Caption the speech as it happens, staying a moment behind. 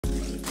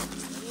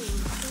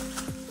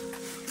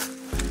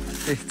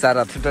चार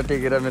हात खुट्टा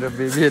टेकेर मेरो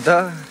बेबी त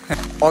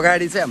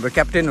अगाडि चाहिँ हाम्रो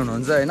क्याप्टेन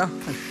हुनुहुन्छ हैन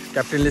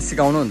क्याप्टेनले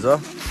सिकाउनुहुन्छ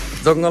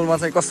जंगलमा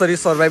चाहिँ कसरी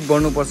सर्भाइभ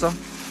गर्नुपर्छ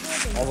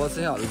अब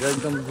चाहिँ हल्का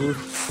एकदम गुड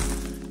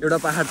एउटा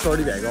पहाड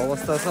चढी भएको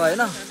अवस्था छ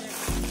हैन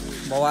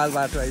बवाल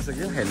बाटो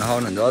आइसक्यो हेर्न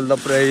आउनुहुन्छ अलि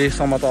पुरै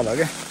समतल हो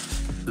के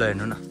ल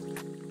हेर्नु न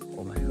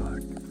ओ माय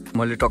गॉड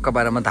मैले टक्का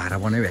बारामा धारा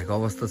बनाइरहेको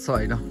अवस्था छ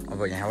हैन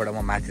अब यहाँबाट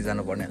म माथि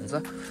जानुपर्ने हुन्छ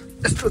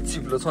यस्तो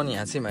चिप्लो छ नि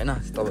यहाँ चाहिँ हैन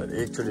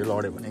तपाईहरु एकचोटी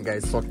लड्यो भने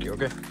गाइस सकियो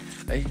के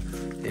है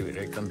त्यही भएर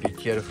एकदम बी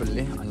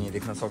केयरफुल्ली अनि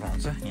देख्न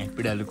सक्नुहुन्छ यहाँ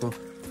पिडालुको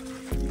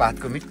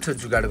पातको मिठो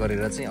जुगाड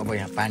गरेर चाहिँ अब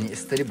यहाँ पानी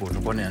यसरी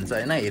भर्नुपर्ने हुन्छ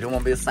हैन हेरौँ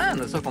अब यो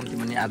सानो छ कम्ती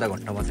पनि आधा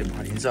घण्टामा चाहिँ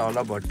भरिन्छ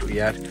होला but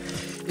we are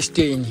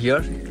stay in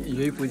here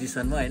यही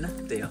पोजिसनमा हैन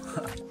त्यही हो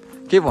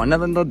के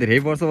भन्न त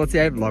धेरै वर्षपछि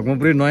आए भ्लगमा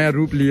पुरै नयाँ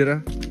रूप लिएर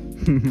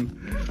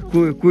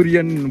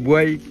Korean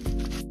boy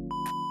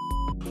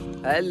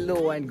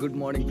hello and good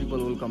morning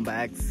people welcome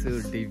back to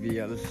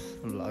डिभिएल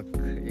vlog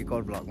एक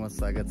और भ्लगमा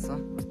स्वागत छ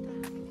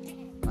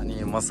अनि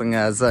मसँग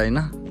आज हैन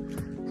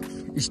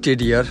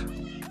स्टेड हियर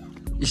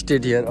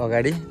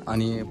अगाडि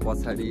अनि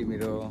पछाडि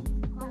मेरो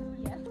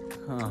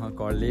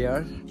Kaliyar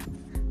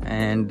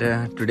and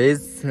today's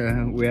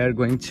we are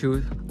going to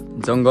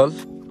जंगल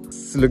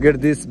look at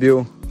this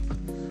view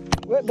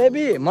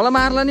baby मलाई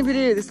मार्ला नि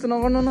फेरि त्यस्तो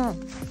नगर्नु न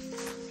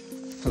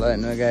ल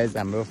हेर्नु गाइज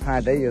हाम्रो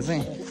फाँट है यो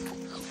चाहिँ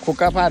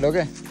खोका फाँट हो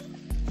क्या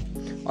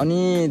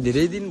अनि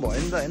धेरै दिन भयो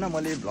नि त होइन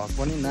मैले भ्लग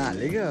पनि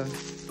नहालेँ क्या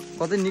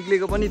कतै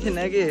निक्लेको पनि थिएन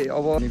कि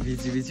अब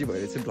बिजी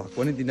भएर चाहिँ भ्लग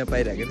पनि दिन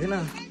पाइरहेको थिएन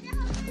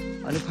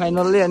अनि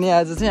फाइनल्ली अनि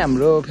आज चाहिँ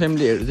हाम्रो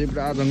फ्यामिलीहरू चाहिँ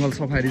पुरा जङ्गल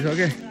सफारी छ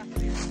क्या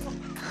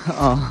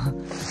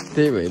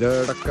त्यही भएर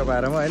टक्क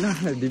पारामा होइन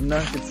दिन्न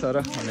के छ र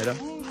भनेर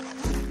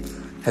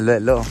हेलो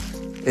हेलो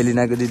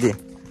एलिनाको दिदी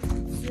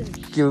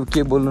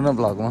के बोल्नु न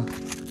भ्लगमा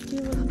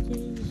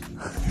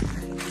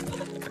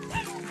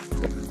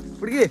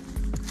पुड्की यहाँ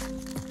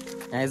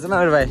आइज न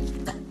मेरो भाइ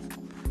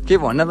के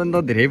भन्न त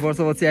धेरै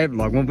वर्षपछि आए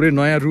भ्लगमा पुरै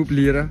नयाँ रूप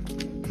लिएर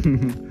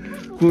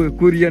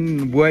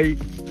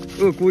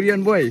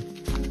कोरियन बोय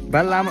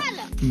बाल लामो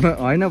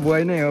होइन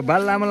बोय नै हो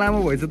बाल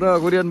लामो भएछ त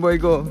कोरियन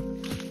बोयको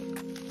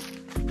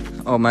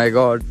ओ माई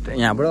गड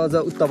यहाँबाट अझ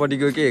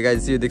उतापट्टिको के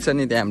गाइस यो देख्छ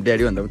नि त्यहाँ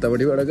ड्याडी भन्दा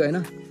उतापट्टिबाटको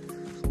होइन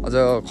अझ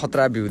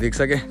खतरा भ्यू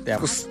देख्छ क्या त्यहाँ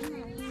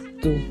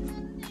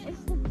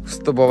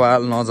कस्तो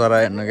बवाल नजरा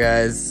हेर्नु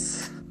गाइस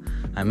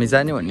हामी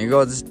जाने भनेको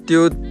अझ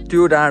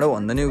त्यो डाँडो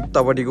भन्दा नि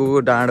उतापट्टिको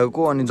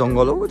डाँडोको अनि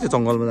जङ्गल हो त्यो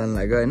जङ्गलमा जानु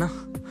लाग्यो होइन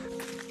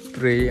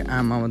पुरै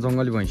आमामा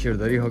जङ्गली भैँसीहरू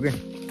धरि हो क्या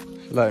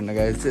ल हेर्नु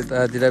गाइस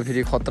यतातिर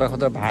फेरि खतरा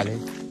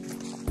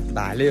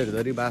भालेहरू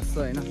धरि बाँच्छ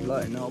होइन ल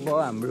होइन अब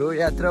हाम्रो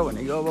यात्रा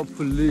भनेको अब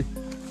फुल्ली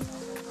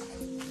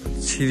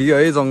छिरियो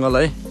है जङ्गल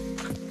है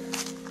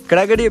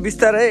केटाकेटी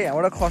बिस्तारै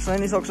यहाँबाट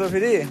खस्न नि सक्छ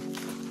फेरि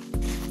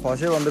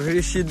खस्यो भन्दा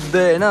फेरि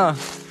सिधै होइन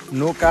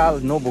नो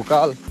काल नो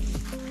भोकाल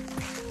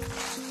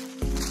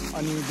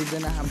अनि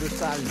देख्दैन हाम्रो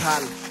चाल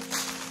ढाल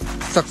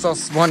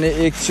सक्सेस भने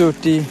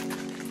एकचोटि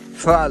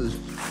फाल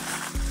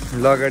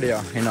लगडी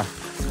होइन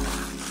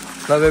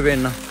लगे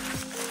बेन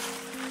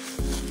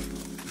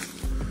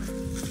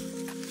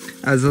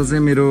आज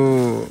चाहिँ मेरो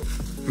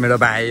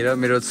भाइ र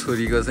मेरो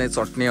छोरीको चाहिँ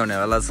चट्नी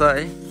हुनेवाला छ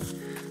है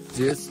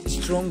जे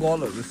स्ट्रङ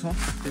गलहरू छ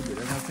त्यही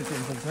भएर खासै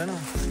टेन्सन छैन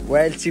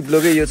वाइल्ड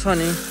चिप्लोकै यो छ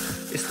नि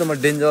यस्तोमा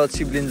डेन्जर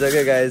चिप्लिन्छ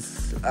क्या गाइस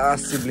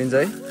चिप्लिन्छ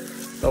है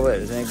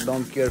तपाईँहरू चाहिँ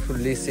एकदम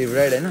केयरफुल्ली सेभ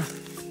राइड होइन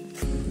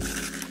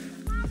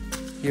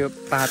यो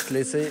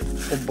पातले चाहिँ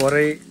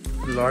ओभरै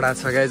लडा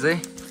छ गाइस है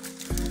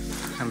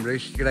हाम्रो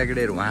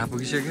केटाकेटीहरू उहाँ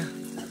पुगिसक्यो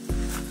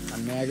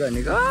हामी आएको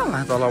भनेको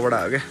उहाँ तलबाट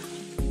हो क्या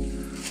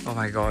ओ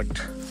माई गड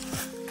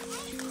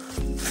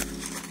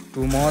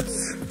टु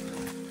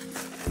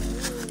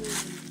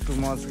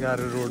मच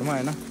गाह्रो रोडमा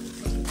होइन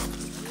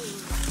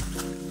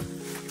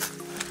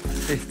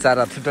चार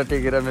हात खुट्टा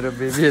टेकेर मेरो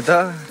बेबी त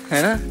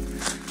होइन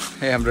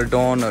ए हाम्रो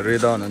डनहरू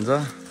यता हुनुहुन्छ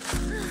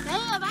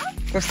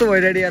कस्तो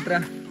भइरहेको यात्रा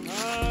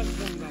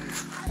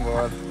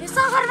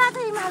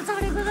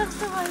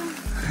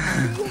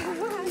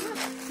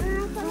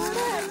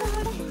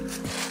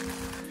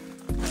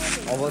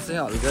अब चाहिँ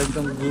हल्का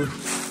एकदम गुड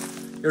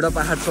एउटा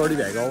पहाड चढी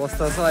भएको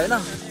अवस्था छ होइन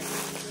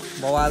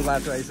बवाल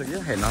बाटो आइसक्यो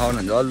हेर्न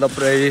आउनुहुन्छ अलि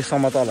पुरै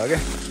समतल हो क्या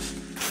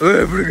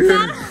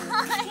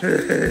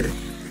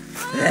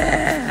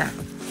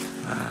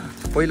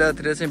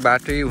पहिलातिर चाहिँ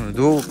बाटै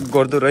हुँदो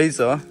गर्दो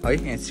रहेछ है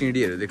यहाँ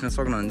सिँढीहरू देख्न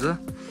सक्नुहुन्छ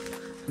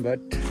बट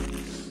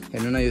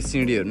हेर्नु न यो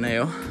सिँढीहरू नै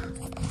हो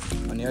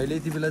अनि अहिले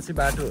यति बेला चाहिँ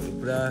बाटोहरू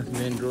पुरा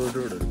मेन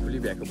रोडहरू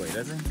खुलिभएको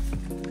भएर चाहिँ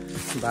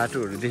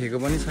बाटोहरू देखेको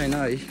पनि छैन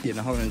है हेर्न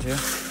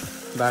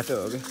सक्नुहुन्छ बाटो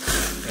हो कि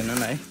हेर्नु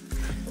न है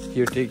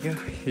यो टेक्यो ल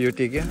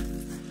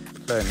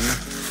हेर्नु न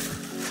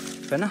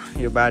होइन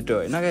यो बाटो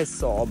होइन गाइस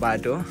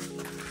बाटो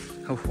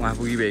उहाँ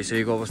पुगी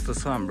भइसकेको अवस्था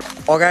छ हाम्रो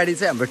अगाडि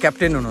चाहिँ हाम्रो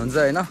क्याप्टेन हुनुहुन्छ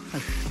होइन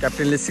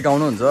क्याप्टेनले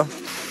सिकाउनुहुन्छ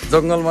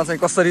जङ्गलमा चाहिँ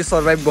कसरी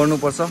सर्भाइभ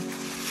गर्नुपर्छ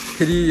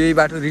फेरि यही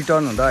बाटो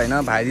रिटर्न हुँदा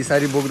होइन भारी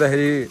सारी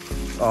बोक्दाखेरि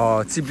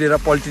चिप्लेर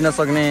पल्टिन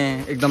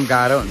सक्ने एकदम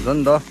गाह्रो हुन्छ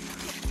नि त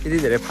यति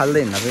धेरै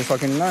फाल्दै हिँड्न चाहिँ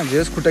सकिन्न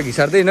जे खुट्टा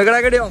घिसार्दै हिँड्नु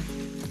केटाकेटी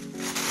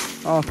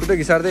खुट्टा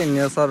घिसार्दै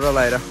हिँड्ने सर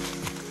लगाएर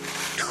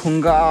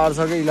खुङ्गार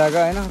छ कि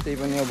इलाका होइन त्यही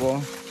पनि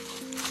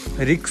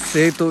अब रिक्स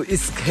है तो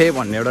इस्क है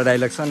भन्ने एउटा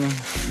डाइलग छ नि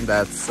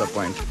द्याट्स द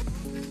पोइन्ट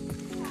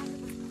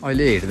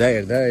अहिले हेर्दा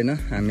हेर्दा होइन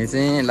हामी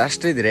चाहिँ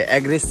लास्टै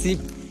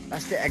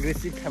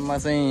एग्रेसिभ ठाउँमा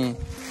चाहिँ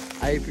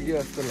आइपुग्यो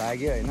जस्तो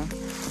लाग्यो होइन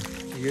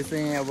यो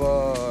चाहिँ अब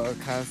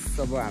खास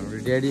अब हाम्रो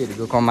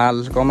ड्याडीहरूको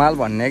कमाल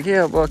भन्ने कि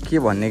अब के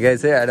भन्ने गाई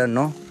चाहिँ आई डोन्ट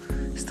नो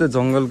यस्तो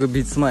जङ्गलको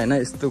बिचमा होइन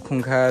यस्तो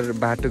खुङ्खार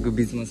बाटोको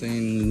बिचमा चाहिँ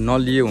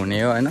नलियो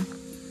हुने हो होइन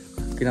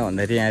किन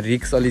भन्दाखेरि यहाँ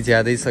रिक्स अलि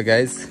ज्यादै छ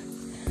गाइज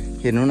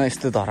हेर्नु न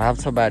यस्तो धराब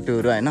छ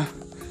बाटोहरू होइन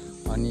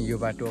अनि यो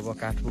बाटो अब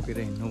काठ बोकेर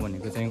हिँड्नु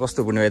भनेको चाहिँ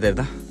कस्तो पुग्ने वेदर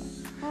त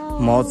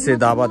मौत से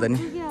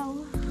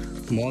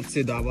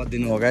दाबाद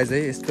दिनु हो गाइज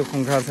है यस्तो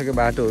खुङ्खार छ कि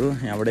बाटोहरू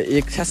यहाँबाट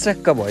एक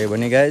छ्यास्याक्क भयो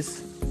भने गाइज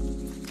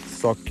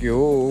सक्यो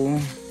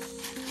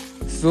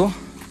सो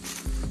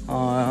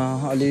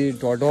अलि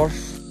डर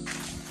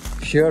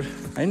सेयर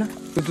होइन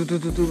तुतु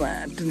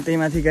त्यही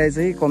माथि गाई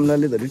चाहिँ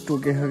कमलाले धरि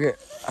टोकेको के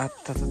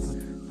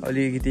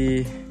अलिकति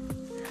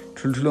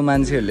ठुल्ठुलो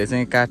मान्छेहरूले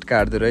चाहिँ काठ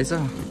काट्दो रहेछ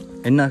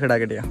हिँड्न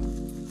केटाकेटी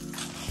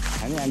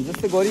हामी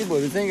जस्तो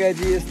गरिबहरू चाहिँ गाई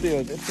चाहिँ यस्तै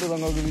हो यत्रो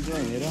जङ्गलको बिचमा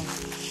हिँडेर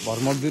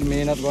भरमजदुर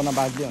मेहनत गर्न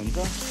बाध्य हुन्छ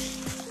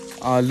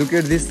लुक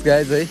एट दिस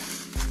गाई चाहिँ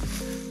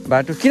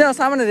बाटो किन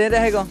सामान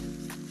हेरिराखेको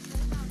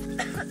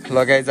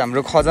ल गाइज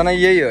हाम्रो खजना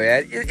यही हो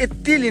यार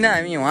यति लिन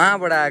हामी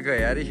वहाँबाट आएको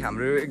यार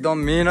हाम्रो एकदम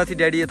मेहनती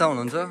ड्याडी यता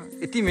हुनुहुन्छ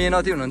यति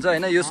मेहनती हुनुहुन्छ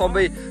होइन यो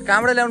सबै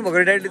कहाँबाट ल्याउनु भएको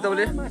ड्याडी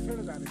तपाईँले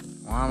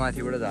वहाँ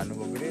माथिबाट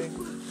जानुभएको रे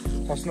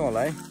फस्नु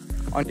होला है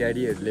अनि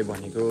ड्याडीहरूले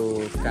भनेको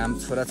काम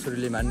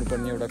छोराछोरीले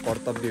मान्नुपर्ने एउटा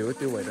कर्तव्य हो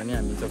त्यो भएर नि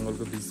हामी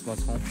जङ्गलको बिचमा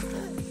छौँ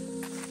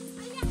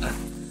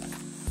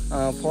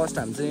फर्स्ट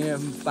हामी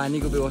चाहिँ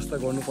पानीको व्यवस्था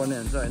गर्नुपर्ने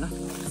हुन्छ होइन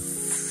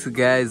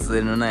गाइज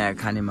हेर्नु न यहाँ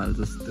खाने माल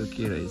जस्तो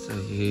के रहेछ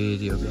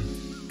हेऱ्यो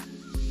क्या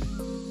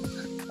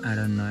I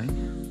don't know है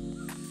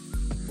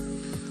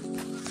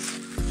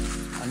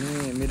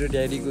अनि मेरो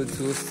ड्याडीको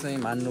जोस चाहिँ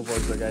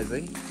मान्नुपर्छ गाइज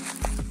है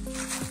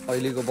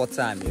अहिलेको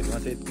बच्चा हामीहरूमा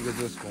चाहिँ यत्तिको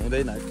जोस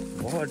हुँदैन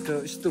बट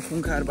यस्तो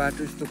खुङ्खार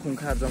बाटो यस्तो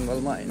खुङ्खार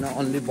जङ्गलमा होइन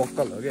अन्ली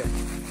बक्कल हो क्या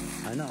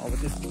होइन अब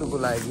त्यस्तोको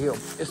लागि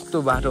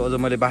यस्तो बाटो अझ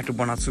मैले बाटो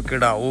बनाएको छु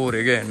केटा हो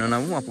रे क्या हेर्नु न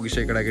उहाँ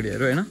पुगिसक्यो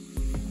केटाकेटीहरू होइन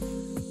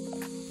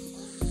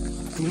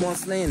मस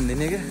नै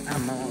हिँड्दिने क्या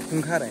आमा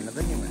खुङ्खार होइन त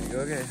नि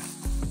भनेको क्या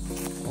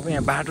अब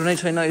यहाँ बाटो नै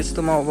छैन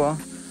यस्तोमा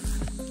अब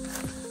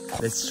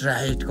Let's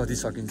try it कति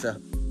सकिन्छ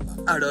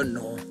I don't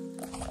know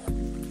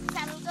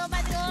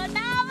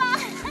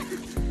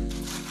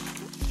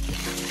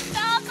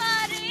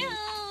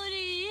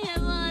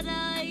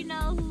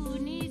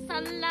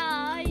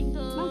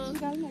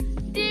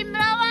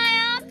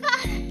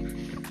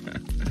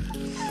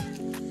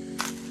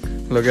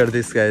Look at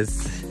this guys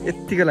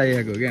यतिको लागि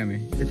आएको हो क्या हामी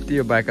यति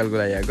यो बाकलको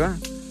लागि आएको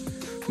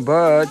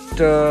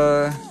बट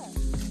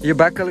यो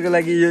बाकलको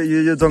लागि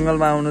यो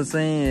जङ्गलमा आउनु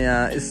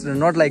चाहिँ इट्स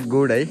नट लाइक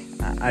गुड है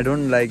I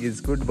don't like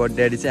it's good but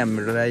daddy चाहिँ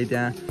हाम्रो लागि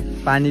त्यहाँ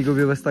पानीको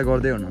व्यवस्था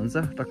गर्दै हुनुहुन्छ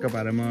टक्क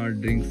पारामा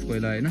ड्रिङ्क्स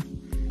पहिला होइन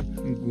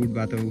गुड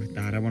बाटो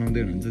धारा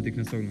बनाउँदै हुनुहुन्छ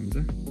देख्न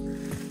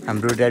सक्नुहुन्छ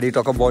हाम्रो ड्याडी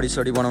टक्क बडी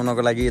सडी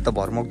बनाउनको लागि यता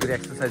भरमग्दुर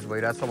एक्सर्साइज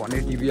भइरहेछ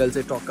भने डिबिएल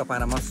चाहिँ टक्क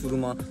पारामा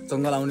सुरुमा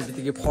जङ्गल आउने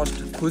बित्तिकै फर्स्ट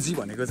खोजी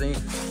भनेको चाहिँ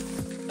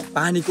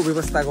पानीको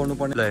व्यवस्था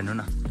गर्नुपर्ने ल हेर्नु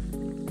न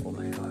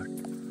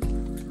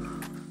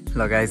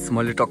ल गाइस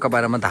मैले टक्क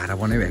पारामा धारा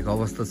बनाइरहेको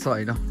अवस्था छ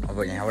होइन अब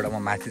यहाँबाट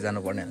म माथि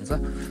जानुपर्ने हुन्छ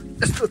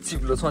यस्तो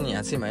चिप्लो छ नि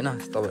यहाँ चाहिँ होइन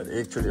तपाईँहरू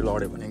एकचोटि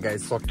लड्यो भने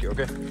गाइस सक्यो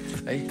क्या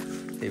है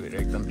त्यही भएर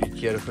एकदम बी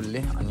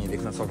केयरफुल्ली अनि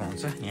देख्न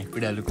सक्नुहुन्छ यहाँ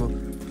पिँडालुको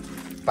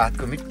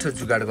पातको मिठो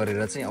जुगाड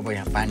गरेर चाहिँ अब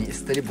यहाँ पानी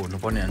यसरी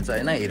भर्नुपर्ने हुन्छ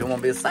होइन हेरौँ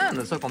अब यो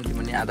सानो छ कम्ती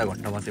पनि आधा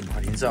घन्टामा चाहिँ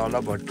भरिन्छ होला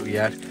but we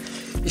are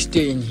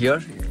stay in here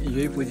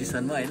यही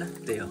पोजिसनमा होइन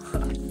त्यही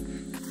हो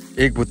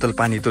एक बोतल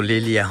पानी तो ले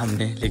लिया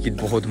हमने लेकिन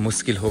बहुत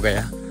मुश्किल हो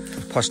गया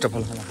फर्स्ट अफ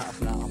अल हम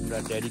अपना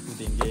हमारा डैडी को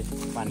देंगे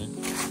पानी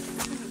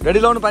डैडी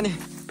लाउनु पानी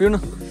पिउनु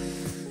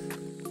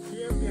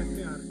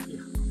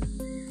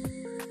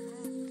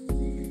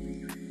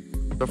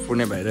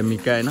पुण्य भएर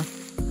मिका होइन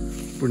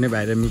पुण्य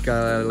भएर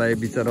मिकालाई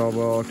बिचरा अब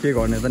के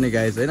गर्ने त नि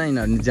गाइस होइन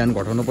यिनीहरू ज्यान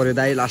घटाउनु पर्यो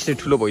दाइ लास्टै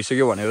ठुलो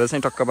भइसक्यो भनेर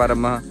चाहिँ टक्क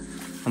पारामा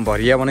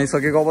भरिया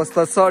बनाइसकेको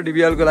अवस्था छ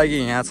डिबिएलको लागि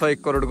यहाँ छ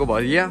 1 करोडको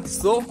भरिया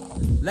सो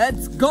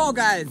लेट्स गो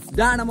गाइस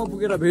डाँडामा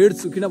पुगेर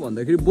भेट्छु किन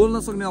भन्दाखेरि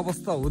बोल्न सक्ने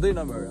अवस्था हुँदैन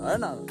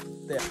हैन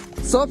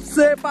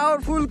सबसे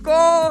पावरफुल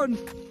कौन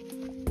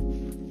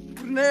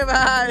पुण्य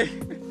भाइ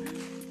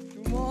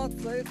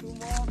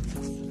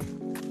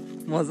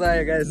मजा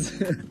आयो गाइस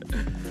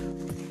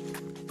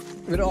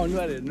मेरो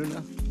अनुहार हेर्नु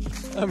न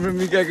हाम्रो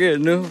मिकाको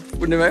हेर्नु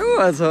पुण्य भाइ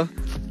उहाँ छ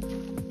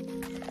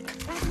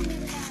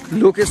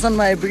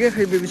लोकेसनमा आइपुग्यो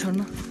खै बेबी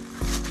छोड्नु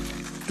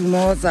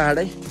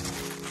चाँडै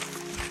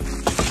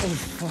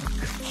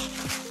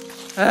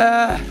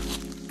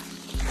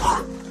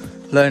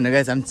ल हेर्नु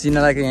गाइस हामी चिन्न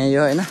लाग्यो यहीँ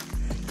हो होइन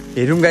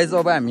हेरौँ गाइस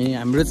अब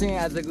हाम्रो चाहिँ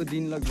आजको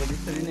दिन लगभग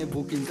यसरी नै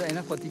बोकिन्छ होइन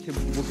कतिखेप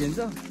बोकिन्छ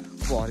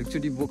अब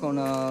हरेकचोटि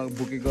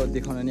बोकेको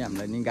देखाउन नि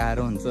हामीलाई नि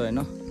गाह्रो हुन्छ होइन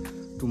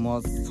टु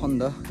मच छ नि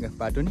त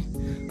बाटो नि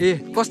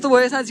ए कस्तो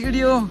भयो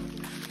साँच्चीकेटी हो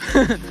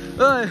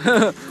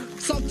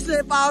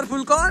सबसे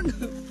पावरफुल कौन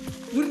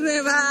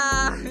पुण्य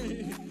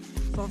भाइ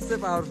सबसे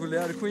पावरफुल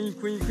यार खुई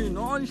खुई खुई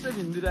नन स्टप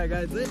हिँडिरहेको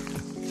गाइज है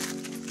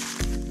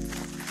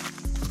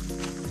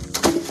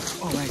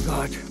ओ my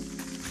God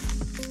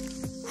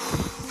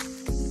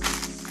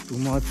too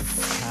much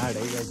hard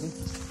है गाइज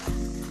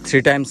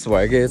 3 टाइम्स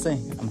भयो कि चाहिँ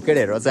अब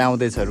केटाहरू चाहिँ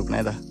आउँदैछ रुक्न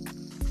त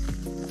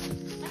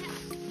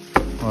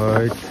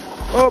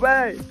ओ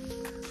भाइ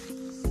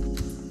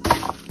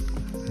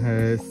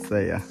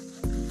सही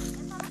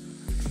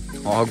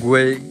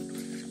अगुवै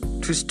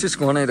ठुस ठुस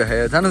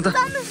गनाइराखेको जानु त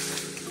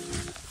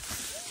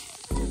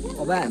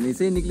अब हामी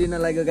चाहिँ निक्लिन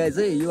लागेको गाई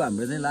चाहिँ यो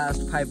हाम्रो चाहिँ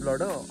लास्ट 5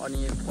 लड हो अनि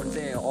फोन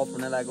चाहिँ अफ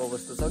हुन लागेको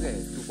अवस्था छ क्या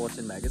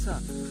 2% भएको छ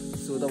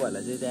सो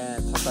तपाईँहरूलाई चाहिँ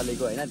त्यहाँ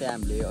खसालेको होइन त्यहाँ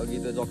हामीले अघि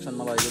त्यो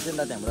जक्सनमा लगेको थियो नि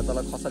त त्यहाँबाट तल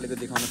खसालेको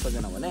देखाउन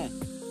सकेन भने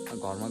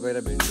घरमा गएर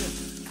भेट्छु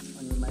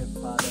अनि माई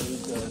फादर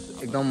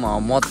एकदम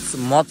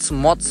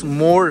much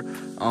more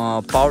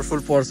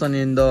powerful person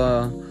in the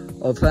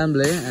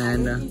family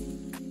and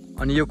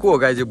अनि यो को हो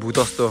गाई चाहिँ भूत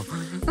जस्तो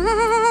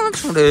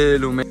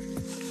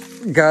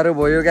गाह्रो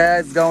भयो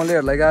गाइज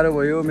गाउँलेहरूलाई गाह्रो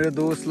भयो मेरो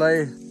दोस्तलाई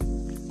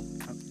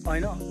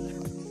होइन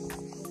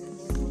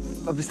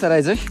बिस्तारै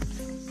आइज है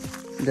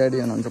ड्याडी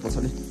हुनुहुन्छ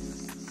पछाडि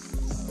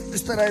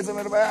बिस्तारै आइज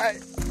मेरो भाइ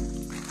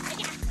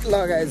ल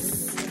गाइज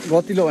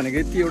गतिलो भनेको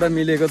यति एउटा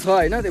मिलेको छ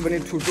होइन त्यो पनि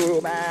ठुटो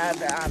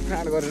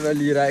फाँड गरेर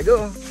लिएर आएको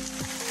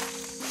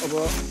अब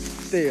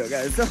त्यही हो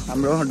गाइज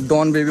हाम्रो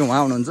डन बेबी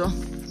उहाँ हुनुहुन्छ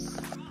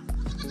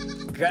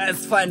guys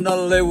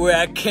finally we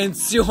are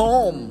Thankyou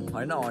home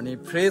होइन अनि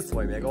फ्रेस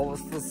भइरहेको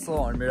अवस्था छ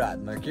अनि मेरो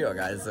हातमा के हो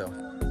गाइज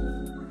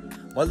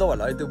मैले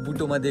तपाईँहरूलाई त्यो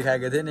बुटोमा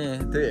देखाएको थिएँ नि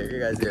त्यही हो कि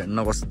गाइज हेर्न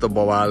कस्तो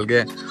बवाल के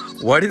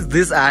what is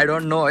this I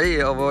don't know है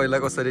अब यसलाई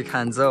कसरी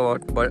खान्छ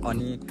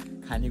अनि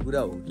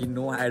खानेकुरा हो कि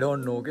नो आई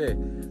डोन्ट नो के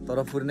तर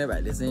फुर्ने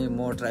भाइले चाहिँ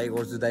म ट्राई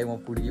गर्छु दाइ म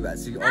पुड्की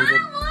भाषी अर्को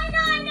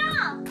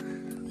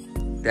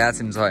त्यहाँ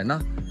सिम छ होइन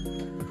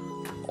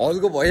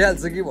हलको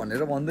भइहाल्छ कि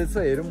भनेर भन्दैछ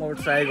हेरौँ अब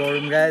ट्राई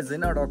गरौँ गाइज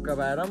होइन टक्क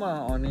पाएरमा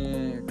अनि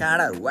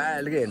काँडाहरू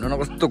वाइल्ड के हेर्नु न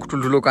कस्तो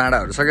ठुल्ठुलो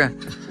काँडाहरू छ क्या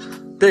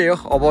त्यही हो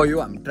अब यो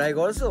हामी ट्राई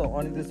गर्छु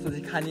अनि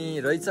त्यसपछि खाने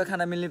रहेछ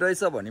खाना मिल्ने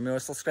रहेछ भने मेरो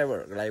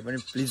सब्सक्राइबरहरूको लागि पनि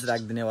प्लिज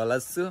राखिदिनेवाला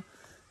छु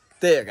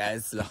त्यही हो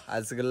गाइज ल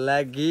आजको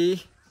लागि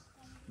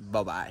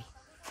बाई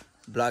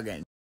ब्लग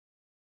एन्ड